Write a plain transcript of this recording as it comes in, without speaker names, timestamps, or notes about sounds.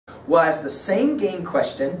we'll ask the same game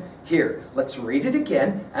question. Here, let's read it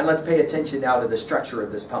again, and let's pay attention now to the structure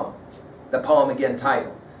of this poem. The poem again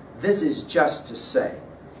titled, This Is Just to Say.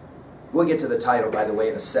 We'll get to the title, by the way,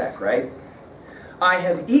 in a sec, right? I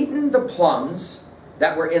have eaten the plums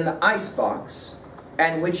that were in the icebox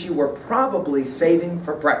and which you were probably saving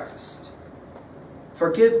for breakfast.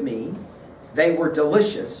 Forgive me, they were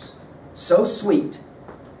delicious, so sweet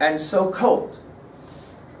and so cold.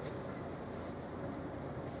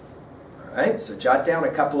 All right, so jot down a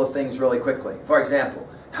couple of things really quickly. For example,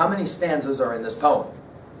 how many stanzas are in this poem?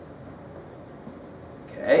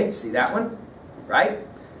 Okay, see that one? Right?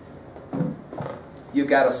 You've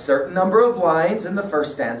got a certain number of lines in the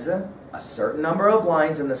first stanza, a certain number of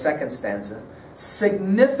lines in the second stanza.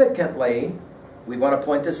 Significantly, we want to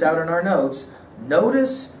point this out in our notes,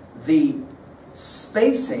 notice the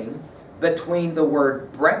spacing between the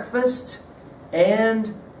word breakfast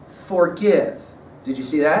and forgive. Did you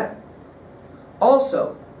see that?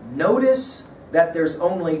 Also, notice that there's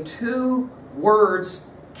only 2 words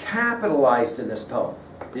capitalized in this poem.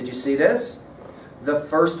 Did you see this? The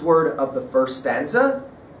first word of the first stanza,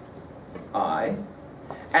 I,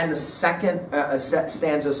 and the second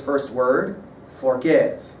stanza's first word,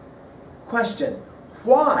 forgive. Question,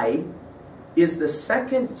 why is the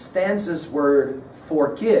second stanza's word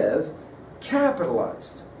forgive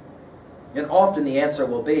capitalized? And often the answer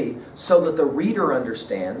will be so that the reader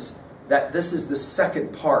understands that this is the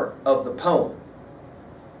second part of the poem.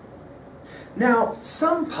 Now,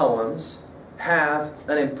 some poems have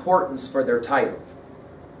an importance for their title.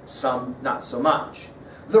 Some not so much.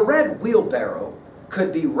 The Red Wheelbarrow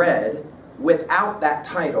could be read without that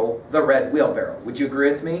title, The Red Wheelbarrow. Would you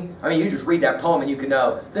agree with me? I mean, you just read that poem and you can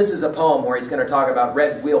know this is a poem where he's going to talk about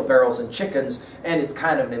red wheelbarrows and chickens, and it's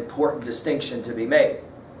kind of an important distinction to be made.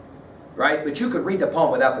 Right? But you could read the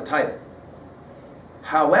poem without the title.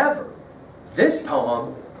 However, this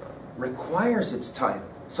poem requires its title.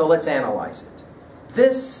 So let's analyze it.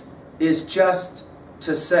 This is just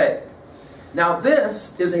to say. Now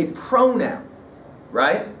this is a pronoun,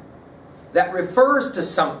 right? That refers to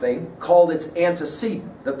something called its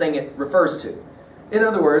antecedent, the thing it refers to. In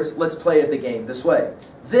other words, let's play the game this way.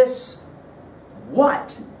 This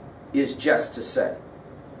what is just to say?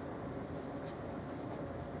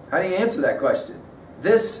 How do you answer that question?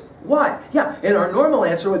 This what? Yeah, and our normal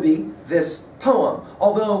answer would be this poem.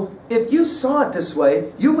 Although, if you saw it this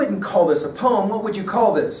way, you wouldn't call this a poem. What would you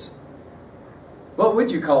call this? What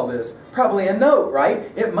would you call this? Probably a note,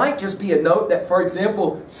 right? It might just be a note that, for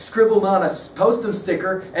example, scribbled on a postum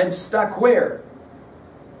sticker and stuck where?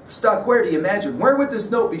 Stuck where, do you imagine? Where would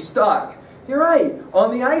this note be stuck? You're right,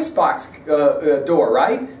 on the icebox door,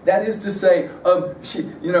 right? That is to say,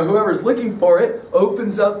 whoever's looking for it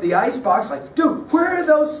opens up the icebox like, dude, where are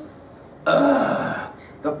those?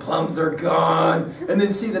 The plums are gone. And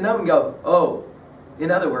then see the note and go, oh.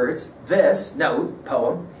 In other words, this note,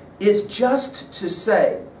 poem, is just to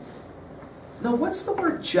say. Now, what's the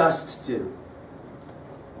word just do?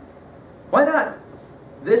 Why not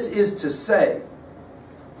this is to say?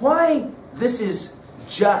 Why this is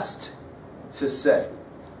just to say?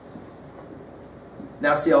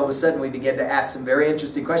 Now see, all of a sudden we begin to ask some very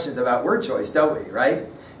interesting questions about word choice, don't we, right?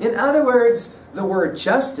 In other words, the word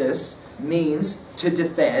justice means to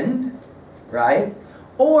defend, right?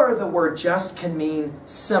 Or the word just can mean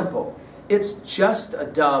simple. It's just a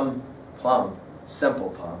dumb plum,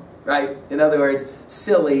 simple plum, right? In other words,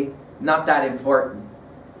 silly, not that important.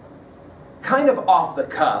 Kind of off the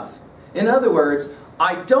cuff. In other words,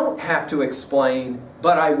 I don't have to explain,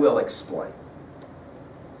 but I will explain.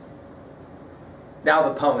 Now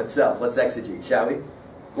the poem itself, let's exegete, shall we?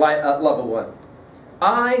 Level 1.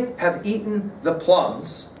 I have eaten the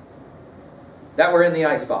plums that were in the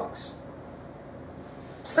icebox.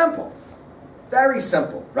 Simple. Very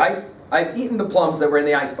simple, right? I've eaten the plums that were in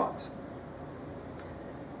the icebox.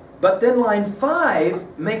 But then line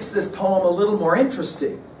 5 makes this poem a little more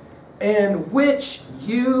interesting. In which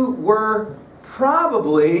you were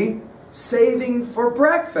probably saving for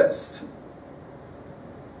breakfast.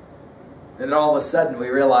 And then all of a sudden we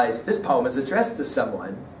realize this poem is addressed to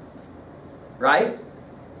someone. Right?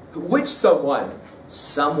 Which someone?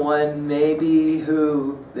 Someone maybe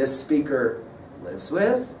who this speaker lives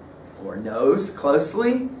with or knows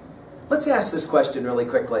closely. Let's ask this question really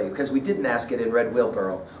quickly because we didn't ask it in Red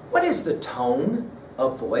Wheelbarrow. What is the tone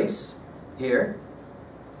of voice here?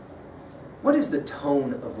 What is the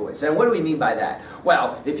tone of voice? And what do we mean by that?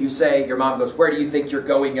 Well, if you say, your mom goes, where do you think you're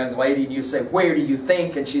going, young lady? And you say, where do you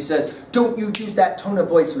think? And she says, don't you use that tone of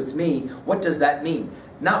voice with me. What does that mean?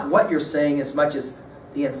 Not what you're saying as much as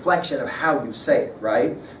the inflection of how you say it,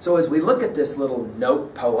 right? So as we look at this little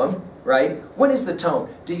note poem, right, what is the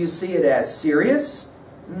tone? Do you see it as serious?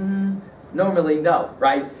 Normally no,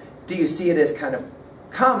 right? Do you see it as kind of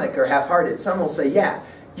comic or half-hearted? Some will say, yeah.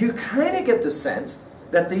 You kind of get the sense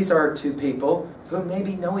that these are two people who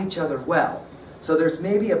maybe know each other well. So there's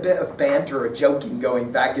maybe a bit of banter or joking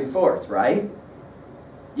going back and forth, right?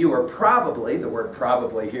 You are probably, the word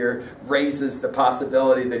probably here raises the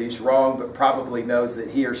possibility that he's wrong, but probably knows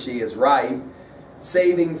that he or she is right,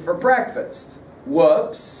 saving for breakfast.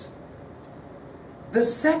 Whoops. The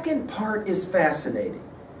second part is fascinating.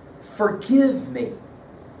 Forgive me.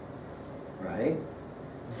 Right?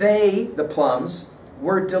 They, the plums,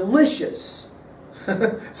 were delicious.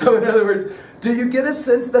 So in other words, do you get a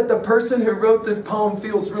sense that the person who wrote this poem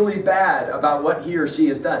feels really bad about what he or she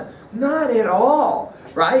has done? Not at all,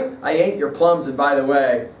 right? I ate your plums, and by the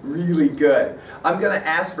way, really good. I'm going to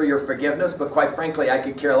ask for your forgiveness, but quite frankly, I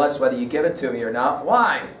could care less whether you give it to me or not.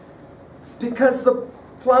 Why? Because the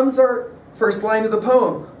plums are, first line of the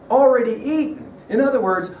poem, already eaten. In other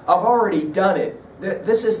words, I've already done it.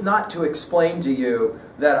 This is not to explain to you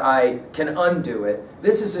that I can undo it.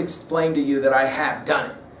 This is to explain to you that I have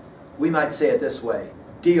done it. We might say it this way: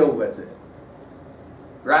 deal with it.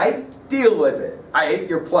 Right? Deal with it. I ate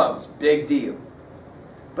your plums. Big deal.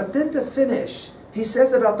 But then to finish, he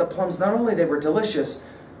says about the plums, not only they were delicious,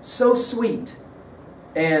 so sweet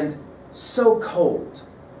and so cold.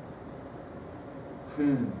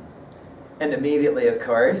 And immediately, of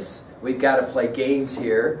course, we've got to play games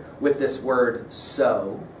here with this word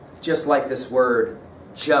so, just like this word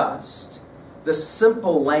just. The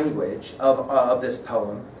simple language of this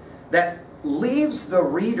poem that leaves the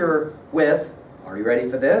reader with, are you ready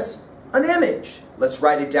for this? An image. Let's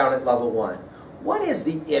write it down at level 1. What is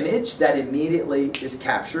the image that immediately is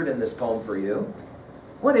captured in this poem for you?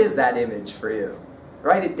 What is that image for you?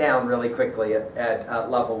 Write it down really quickly at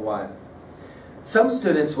level 1. Some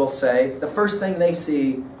students will say the first thing they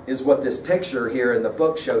see is what this picture here in the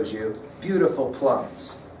book shows you. Beautiful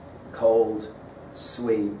plums. Cold,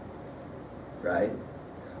 sweet, right?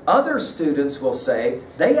 Other students will say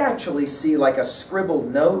they actually see like a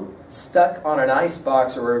scribbled note stuck on an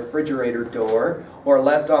icebox or a refrigerator door or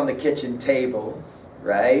left on the kitchen table,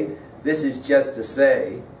 right? This is just to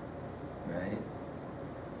say, right?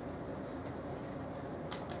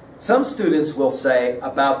 Some students will say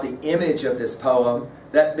about the image of this poem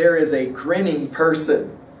that there is a grinning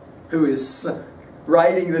person who is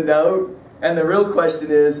writing the note. And the real question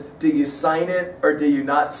is, do you sign it or do you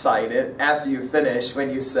not sign it after you finish when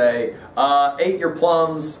you say, ate your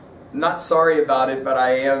plums, not sorry about it, but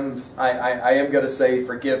I am going to say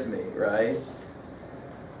forgive me, right?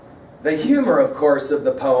 The humor, of course, of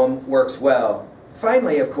the poem works well.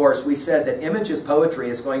 Finally, of course, we said that images poetry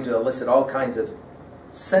is going to elicit all kinds of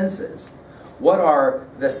senses. What are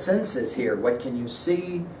the senses here? What can you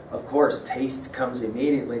see? Of course, taste comes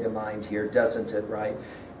immediately to mind here, doesn't it, right?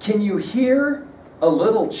 Can you hear a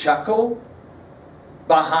little chuckle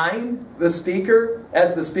behind the speaker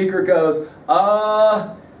as the speaker goes,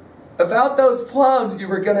 about those plums you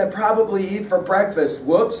were going to probably eat for breakfast.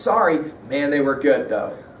 Whoops, sorry. Man, they were good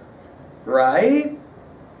though. Right?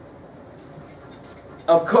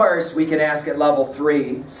 Of course, we can ask at level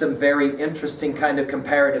 3 some very interesting kind of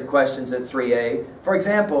comparative questions at 3A. For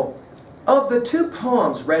example, of the two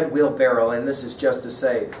poems, Red Wheelbarrow, and this is just to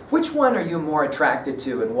say, which one are you more attracted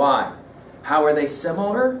to and why? How are they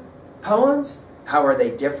similar poems? How are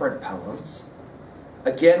they different poems?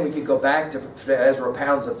 Again, we could go back to Ezra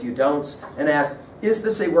Pound's A Few Don'ts and ask, is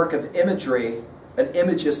this a work of imagery, an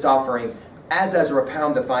imagist offering, as Ezra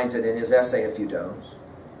Pound defines it in his essay, A Few Don'ts?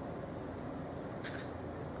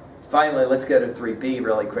 Finally, let's go to 3B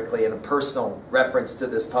really quickly in a personal reference to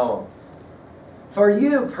this poem. For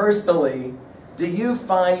you personally, do you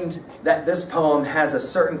find that this poem has a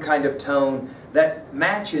certain kind of tone that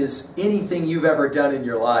matches anything you've ever done in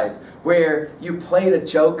your life? Where you played a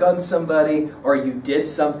joke on somebody or you did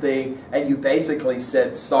something and you basically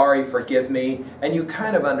said, sorry, forgive me, and you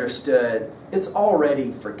kind of understood it's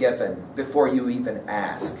already forgiven before you even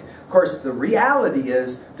ask. Of course, the reality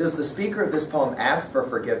is, does the speaker of this poem ask for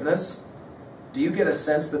forgiveness? Do you get a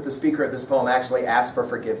sense that the speaker of this poem actually asked for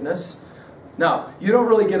forgiveness? No, you don't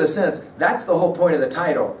really get a sense. That's the whole point of the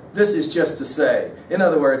title. This is just to say. In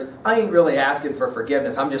other words, I ain't really asking for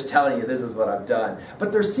forgiveness. I'm just telling you this is what I've done.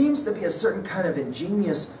 But there seems to be a certain kind of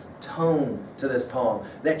ingenious tone to this poem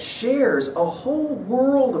that shares a whole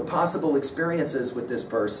world of possible experiences with this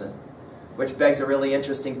person. Which begs a really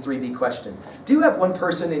interesting 3B question. Do you have one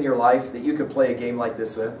person in your life that you could play a game like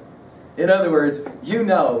this with? In other words, you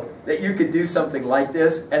know that you could do something like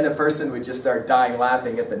this and the person would just start dying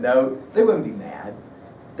laughing at the note. They wouldn't be mad.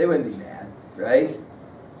 They wouldn't be mad, right?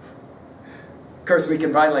 Of course, we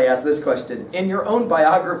can finally ask this question. In your own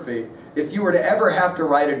biography, if you were to ever have to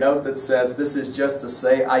write a note that says, this is just to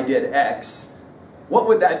say I did X, what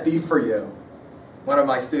would that be for you? One of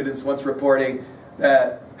my students once reporting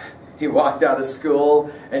that he walked out of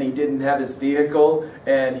school and he didn't have his vehicle,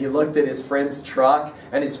 and he looked at his friend's truck,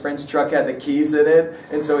 and his friend's truck had the keys in it,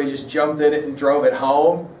 and so he just jumped in it and drove it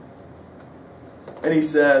home. And he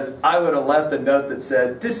says, I would have left a note that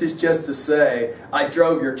said, this is just to say I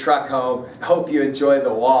drove your truck home. Hope you enjoy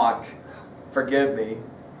the walk. Forgive me.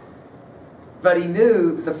 But he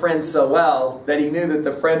knew the friend so well that he knew that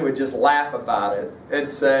the friend would just laugh about it and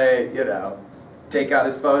say, you know, take out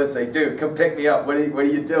his phone and say, dude, come pick me up. What are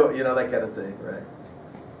you doing? You know, that kind of thing, right?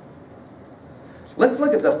 Let's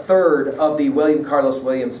look at the third of the William Carlos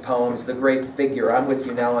Williams poems, The Great Figure. I'm with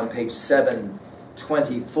you now on page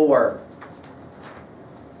 724.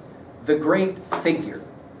 The Great Figure.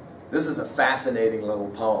 This is a fascinating little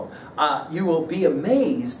poem. You will be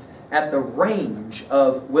amazed at the range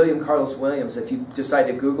of William Carlos Williams if you decide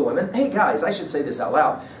to Google him. And hey guys, I should say this out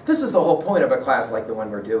loud. This is the whole point of a class like the one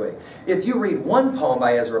we're doing. If you read one poem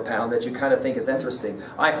by Ezra Pound that you kind of think is interesting,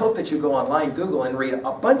 I hope that you go online, Google, and read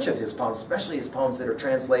a bunch of his poems, especially his poems that are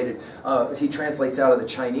translated. He translates out of the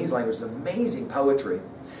Chinese language. It's amazing poetry.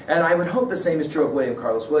 And I would hope the same is true of William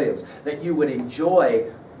Carlos Williams, that you would enjoy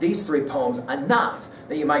these three poems enough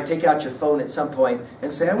that you might take out your phone at some point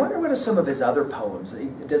and say, I wonder what are some of his other poems.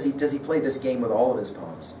 Does he play this game with all of his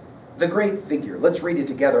poems? The Great Figure. Let's read it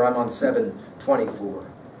together. I'm on 724.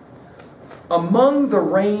 Among the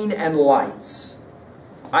rain and lights,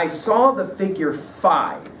 I saw the figure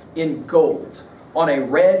 5 in gold on a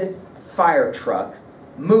red fire truck,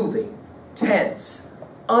 moving, tense,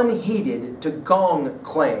 unheeded to gong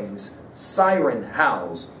clangs, siren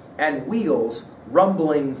howls, and wheels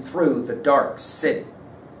rumbling through the dark city.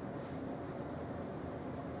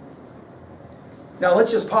 Now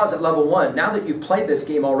let's just pause at level 1. Now that you've played this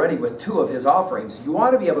game already with 2 of his offerings, you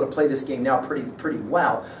ought to be able to play this game now pretty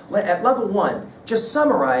well. At level 1, just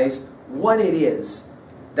summarize what it is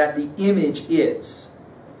that the image is.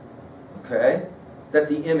 Okay? That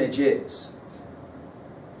the image is.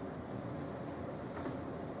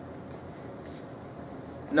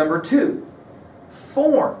 Number 2,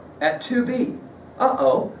 form at 2B.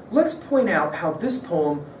 Let's point out how this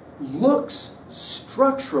poem looks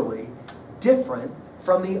structurally different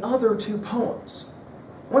from the other 2 poems.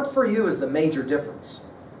 What for you is the major difference?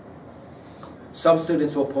 Some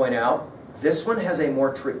students will point out this one has a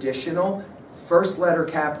more traditional first letter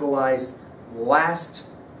capitalized, last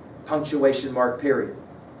punctuation mark period.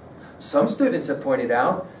 Some students have pointed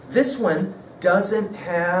out this one doesn't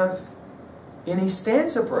have any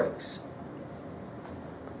stanza breaks.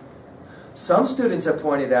 Some students have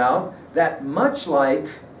pointed out that much like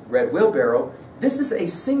Red Wheelbarrow, this is a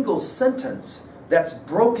single sentence that's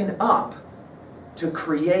broken up to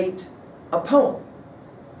create a poem.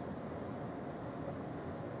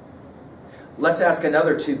 Let's ask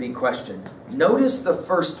another 2B question. Notice the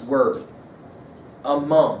first word,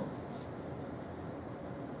 among.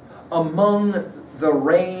 Among the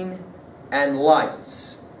rain and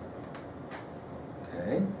lights.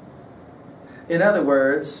 Okay? In other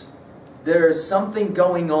words, there is something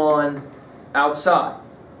going on outside.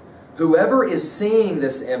 Whoever is seeing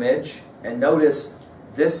this image, and notice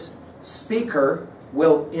this speaker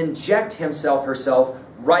will inject himself, herself,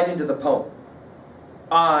 right into the poem.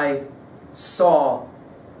 I saw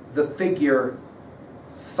the figure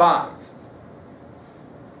 5.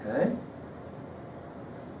 Okay?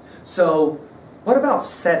 So, what about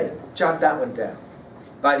setting? Jot that one down.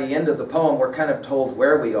 By the end of the poem, we're kind of told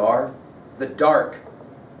where we are, the dark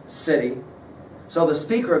city. So the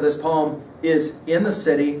speaker of this poem is in the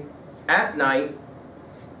city at night,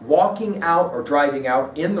 walking out or driving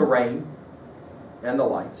out in the rain and the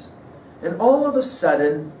lights, and all of a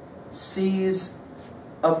sudden sees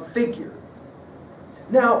a figure.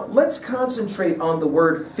 Now let's concentrate on the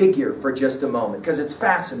word figure for just a moment, because it's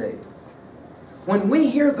fascinating. When we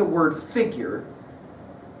hear the word figure,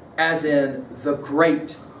 as in the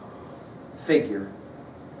great figure,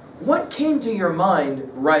 what came to your mind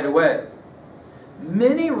right away?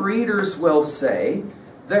 Many readers will say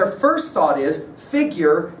their first thought is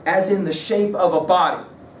figure as in the shape of a body.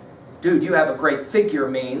 Dude, you have a great figure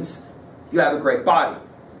means you have a great body.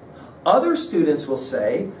 Other students will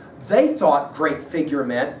say they thought great figure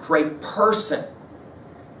meant great person.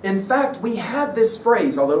 In fact, we have this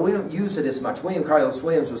phrase, although we don't use it as much. William Carlos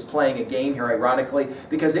Williams was playing a game here, ironically,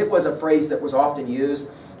 because it was a phrase that was often used.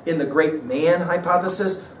 in the great man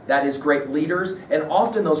hypothesis, that is great leaders, and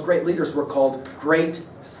often those great leaders were called great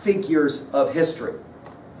figures of history.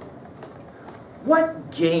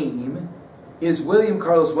 What game is William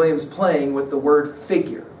Carlos Williams playing with the word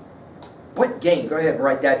figure? What game? Go ahead and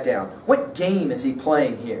write that down. What game is he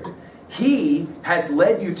playing here? He has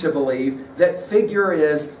led you to believe that figure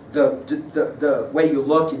is the way you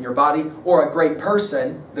look in your body, or a great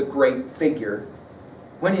person, the great figure.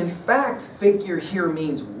 When in fact, figure here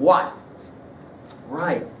means what?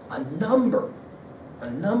 Right, a number. A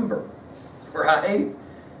number, right?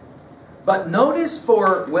 But notice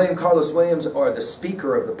for William Carlos Williams, or the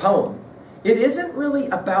speaker of the poem, it isn't really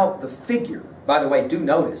about the figure. By the way, do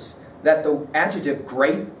notice that the adjective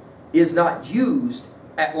great is not used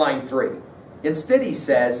at line 3. Instead he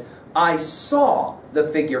says, I saw the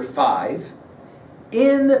figure 5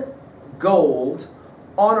 in gold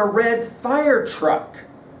on a red fire truck.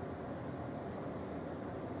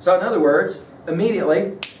 So in other words,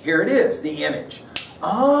 immediately, here it is, the image.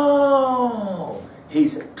 Oh,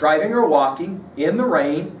 he's driving or walking in the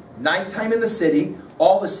rain, nighttime in the city,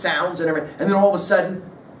 all the sounds and everything, and then all of a sudden,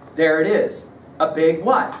 there it is. A big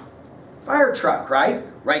what? Fire truck, right?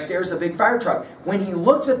 Right there's a big fire truck. When he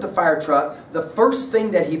looks at the fire truck, the first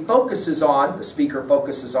thing that he focuses on, the speaker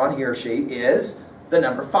focuses on, he or she, is the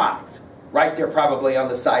number 5. Right there probably on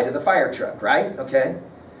the side of the fire truck, right? Okay.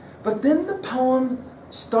 But then the poem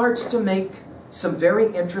starts to make some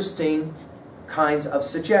very interesting kinds of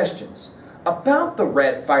suggestions. About the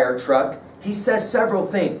red fire truck, he says several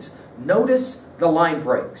things. Notice the line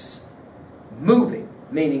breaks. Moving,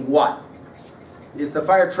 meaning what? Is the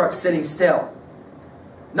fire truck sitting still?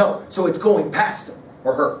 No, so it's going past him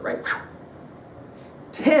or her, right?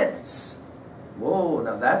 Tense. Whoa,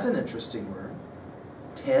 now that's an interesting word.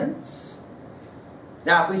 Tense.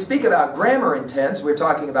 Now, if we speak about grammar in tense, we're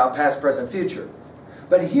talking about past, present, future.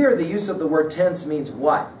 But here, the use of the word tense means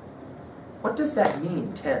what? What does that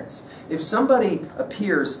mean, tense? If somebody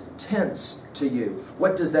appears tense to you,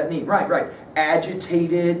 what does that mean? Right.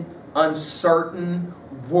 Agitated, uncertain,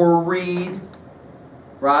 worried,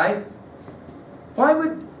 right? Why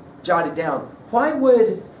would, jot it down, why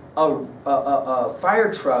would a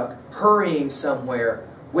fire truck hurrying somewhere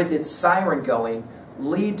with its siren going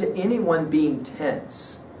lead to anyone being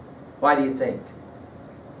tense? Why do you think?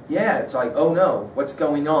 Yeah, it's like, oh no, what's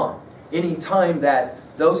going on? Any time that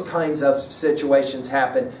those kinds of situations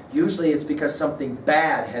happen, usually it's because something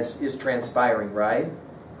bad is transpiring, right?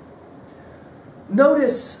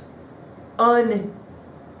 Notice unheated.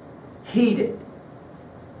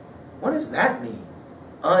 What does that mean?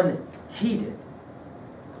 Unheated.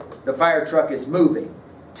 The fire truck is moving,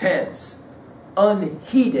 tense,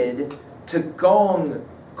 unheeded to gong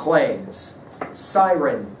clangs,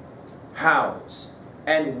 siren howls,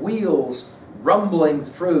 and wheels rumbling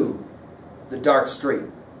through the dark street.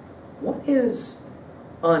 What is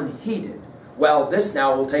unheeded? Well, this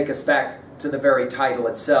now will take us back to the very title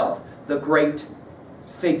itself, the great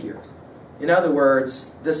figure. In other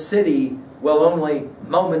words, the city will only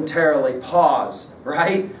momentarily pause,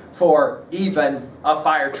 right, for even a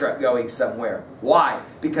fire truck going somewhere. Why?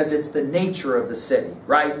 Because it's the nature of the city,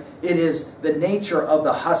 right? It is the nature of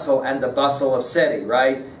the hustle and the bustle of city,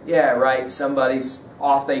 right? Yeah, right, somebody's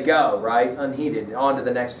off they go, right? Unheeded, on to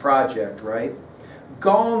the next project, right?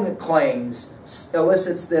 Gong clangs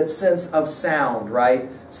elicits that sense of sound, right?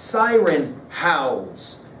 Siren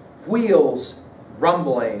howls, wheels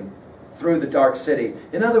rumbling through the dark city.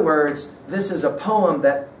 In other words, this is a poem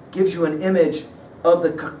that gives you an image of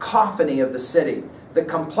the cacophony of the city, the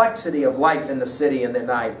complexity of life in the city in the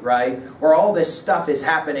night, right? Where all this stuff is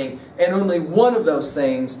happening, and only one of those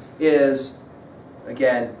things is,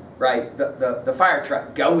 again, right, the fire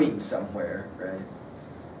truck going somewhere, right?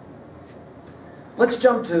 Let's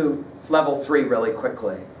jump to level 3 really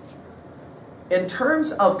quickly. In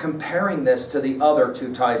terms of comparing this to the other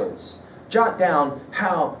 2 titles, jot down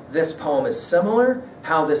how this poem is similar,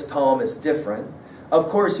 how this poem is different. Of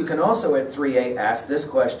course, you can also at 3A ask this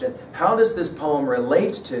question: how does this poem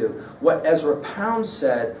relate to what Ezra Pound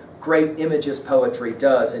said great images poetry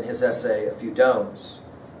does in his essay, A Few Domes?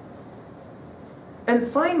 And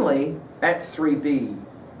finally, at 3B,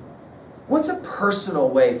 what's a personal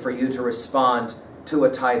way for you to respond to a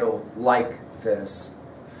title like this?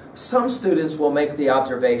 Some students will make the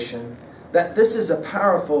observation that this is a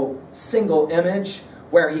powerful single image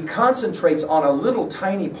where he concentrates on a little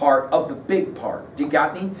tiny part of the big part. Do you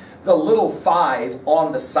got me? The little 5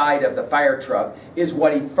 on the side of the fire truck is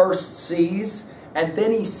what he first sees, and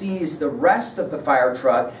then he sees the rest of the fire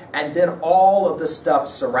truck and then all of the stuff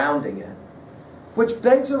surrounding it. Which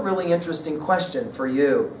begs a really interesting question for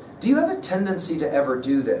you. Do you have a tendency to ever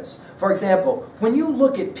do this? For example, when you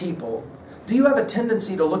look at people, do you have a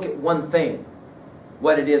tendency to look at one thing?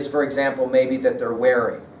 What it is, for example, maybe that they're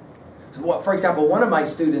wearing. So, for example, one of my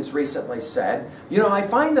students recently said, you know, I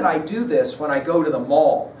find that I do this when I go to the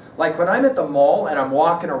mall. Like when I'm at the mall and I'm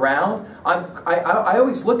walking around, I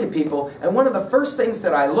always look at people, and one of the first things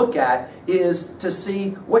that I look at is to see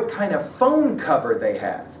what kind of phone cover they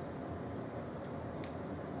have.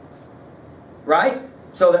 Right?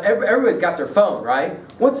 So everybody's got their phone, right?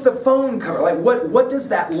 What's the phone cover? Like what does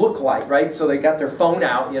that look like, right? So they got their phone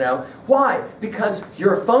out, you know. Why? Because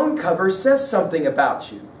your phone cover says something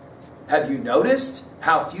about you. Have you noticed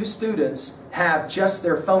how few students have just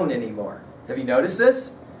their phone anymore? Have you noticed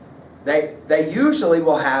this? They usually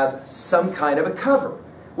will have some kind of a cover.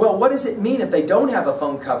 Well, what does it mean if they don't have a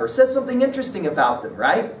phone cover? It says something interesting about them,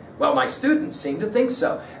 right? Well, my students seem to think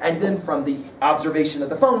so. And then from the observation of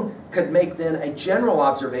the phone could make then a general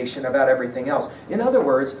observation about everything else. In other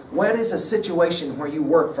words, what is a situation where you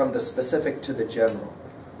work from the specific to the general,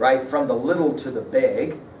 right? From the little to the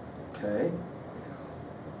big, okay?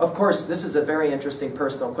 Of course, this is a very interesting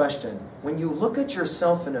personal question. When you look at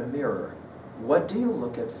yourself in a mirror, what do you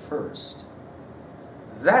look at first?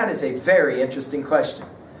 That is a very interesting question.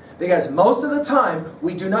 Because most of the time,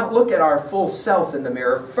 we do not look at our full self in the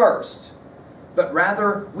mirror first, but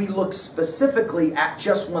rather we look specifically at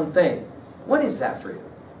just one thing. What is that for you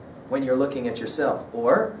when you're looking at yourself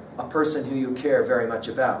or a person who you care very much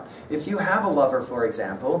about? If you have a lover, for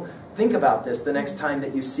example, think about this the next time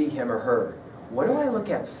that you see him or her. What do I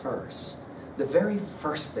look at first? The very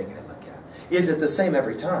first thing I look at. Is it the same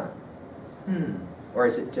every time? Or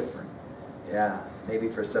is it different? Yeah, maybe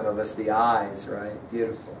for some of us the eyes, right?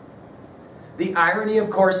 Beautiful. The irony, of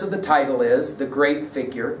course, of the title is The Great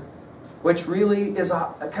Figure, which really is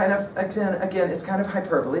a kind of, again, it's kind of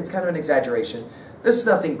hyperbole, it's kind of an exaggeration. There's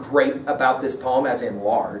nothing great about this poem, as in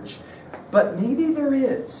large, but maybe there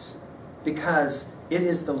is, because it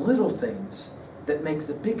is the little things that make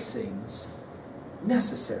the big things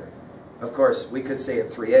necessary. Of course, we could say at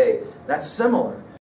 3a, that's similar.